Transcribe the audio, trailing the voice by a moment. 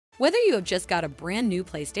Whether you have just got a brand new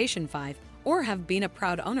PlayStation 5 or have been a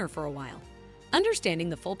proud owner for a while, understanding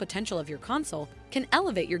the full potential of your console can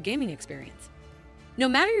elevate your gaming experience. No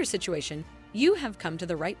matter your situation, you have come to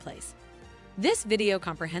the right place. This video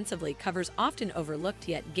comprehensively covers often overlooked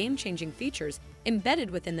yet game-changing features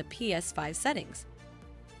embedded within the PS5 settings.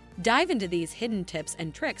 Dive into these hidden tips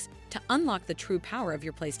and tricks to unlock the true power of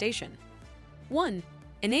your PlayStation. 1.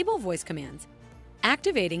 Enable voice commands.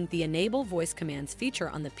 Activating the Enable Voice Commands feature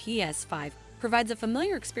on the PS5 provides a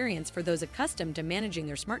familiar experience for those accustomed to managing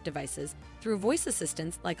their smart devices through voice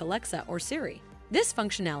assistants like Alexa or Siri. This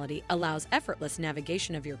functionality allows effortless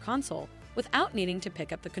navigation of your console without needing to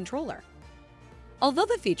pick up the controller. Although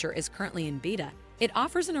the feature is currently in beta, it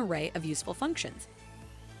offers an array of useful functions.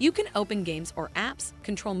 You can open games or apps,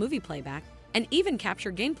 control movie playback, and even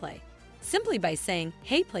capture gameplay, simply by saying,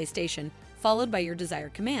 "Hey PlayStation," followed by your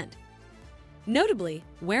desired command. Notably,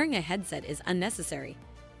 wearing a headset is unnecessary,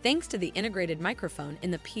 thanks to the integrated microphone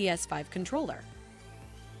in the PS5 controller.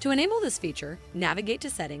 To enable this feature, navigate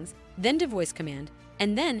to Settings, then to Voice Command,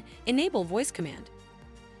 and then Enable Voice Command.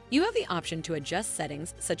 You have the option to adjust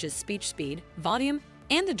settings such as speech speed, volume,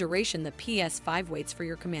 and the duration the PS5 waits for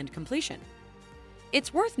your command completion.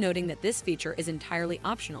 It's worth noting that this feature is entirely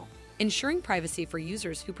optional, ensuring privacy for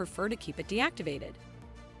users who prefer to keep it deactivated.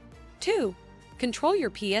 2. Control your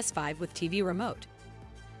PS5 with TV remote.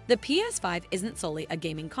 The PS5 isn't solely a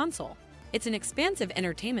gaming console. It's an expansive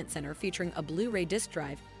entertainment center featuring a Blu-ray disc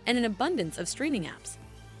drive and an abundance of streaming apps.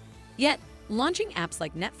 Yet, launching apps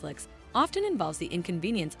like Netflix often involves the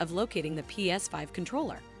inconvenience of locating the PS5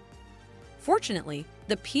 controller. Fortunately,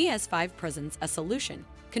 the PS5 presents a solution: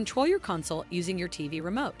 control your console using your TV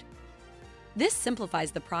remote. This simplifies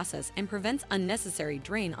the process and prevents unnecessary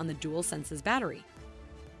drain on the DualSense's battery.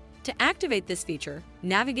 To activate this feature,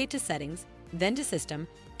 navigate to Settings, then to System,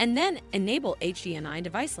 and then enable HDMI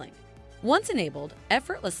device link. Once enabled,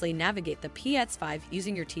 effortlessly navigate the PS5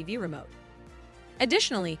 using your TV remote.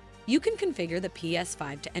 Additionally, you can configure the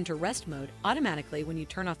PS5 to enter rest mode automatically when you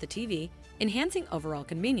turn off the TV, enhancing overall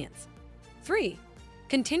convenience. 3.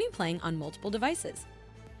 Continue playing on multiple devices.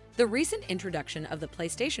 The recent introduction of the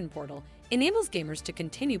PlayStation Portal enables gamers to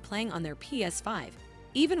continue playing on their PS5,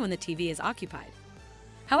 even when the TV is occupied.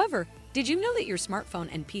 However, did you know that your smartphone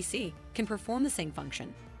and PC can perform the same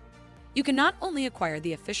function? You can not only acquire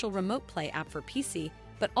the official Remote Play app for PC,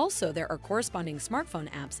 but also there are corresponding smartphone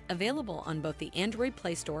apps available on both the Android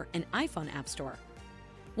Play Store and iPhone App Store.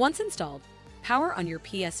 Once installed, power on your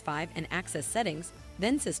PS5 and access Settings,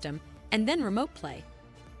 then System, and then Remote Play,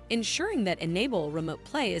 ensuring that Enable Remote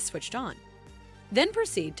Play is switched on. Then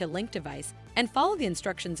proceed to Link Device and follow the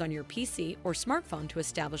instructions on your PC or smartphone to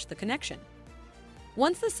establish the connection.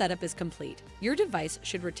 Once the setup is complete, your device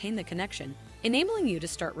should retain the connection, enabling you to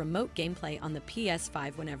start remote gameplay on the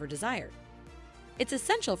PS5 whenever desired. It's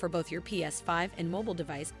essential for both your PS5 and mobile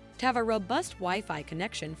device to have a robust Wi-Fi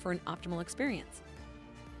connection for an optimal experience.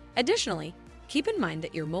 Additionally, keep in mind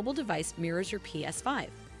that your mobile device mirrors your PS5,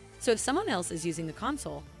 so if someone else is using the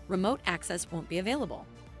console, remote access won't be available.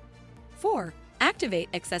 4. Activate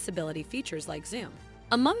accessibility features like Zoom.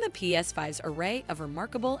 Among the PS5's array of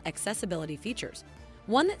remarkable accessibility features,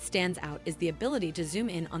 one that stands out is the ability to zoom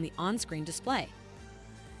in on the on-screen display.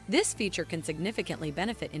 This feature can significantly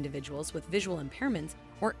benefit individuals with visual impairments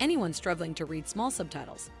or anyone struggling to read small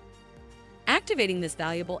subtitles. Activating this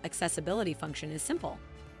valuable accessibility function is simple.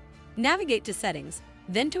 Navigate to Settings,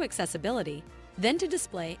 then to Accessibility, then to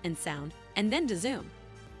Display and Sound, and then to Zoom.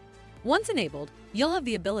 Once enabled, you'll have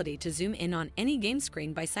the ability to zoom in on any game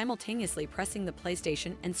screen by simultaneously pressing the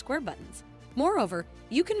PlayStation and Square buttons. Moreover,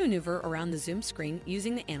 you can maneuver around the zoom screen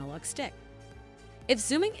using the analog stick. If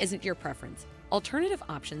zooming isn't your preference, alternative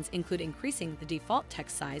options include increasing the default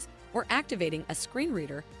text size or activating a screen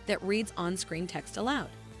reader that reads on-screen text aloud.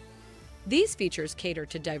 These features cater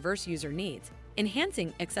to diverse user needs,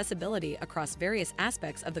 enhancing accessibility across various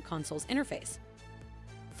aspects of the console's interface.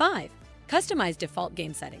 5. Customize default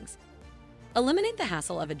game settings. Eliminate the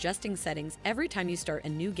hassle of adjusting settings every time you start a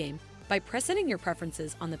new game by presetting your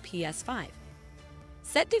preferences on the PS5.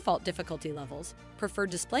 Set default difficulty levels, preferred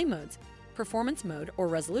display modes, performance mode or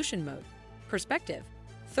resolution mode, perspective,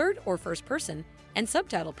 third or first person, and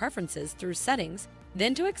subtitle preferences through Settings,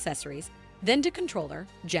 then to Accessories, then to Controller,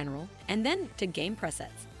 General, and then to Game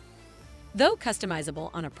Presets. Though customizable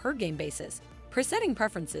on a per-game basis, presetting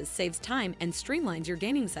preferences saves time and streamlines your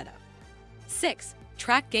gaming setup. 6.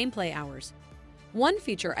 Track gameplay hours. One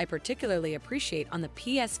feature I particularly appreciate on the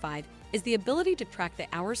PS5 is the ability to track the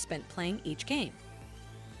hours spent playing each game.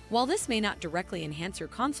 While this may not directly enhance your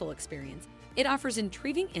console experience, it offers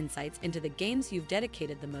intriguing insights into the games you've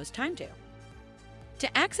dedicated the most time to.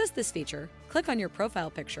 To access this feature, click on your profile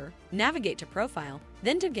picture, navigate to Profile,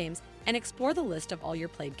 then to Games, and explore the list of all your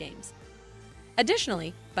played games.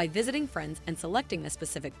 Additionally, by visiting friends and selecting a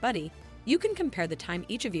specific buddy, you can compare the time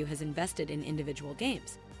each of you has invested in individual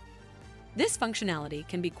games. This functionality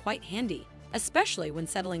can be quite handy, especially when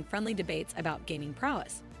settling friendly debates about gaming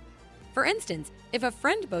prowess. For instance, if a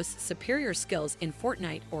friend boasts superior skills in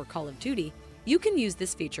Fortnite or Call of Duty, you can use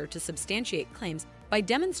this feature to substantiate claims by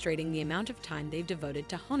demonstrating the amount of time they've devoted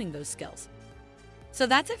to honing those skills. So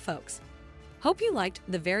that's it, folks. Hope you liked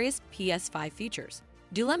the various PS5 features.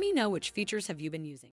 Do let me know which features have you been using.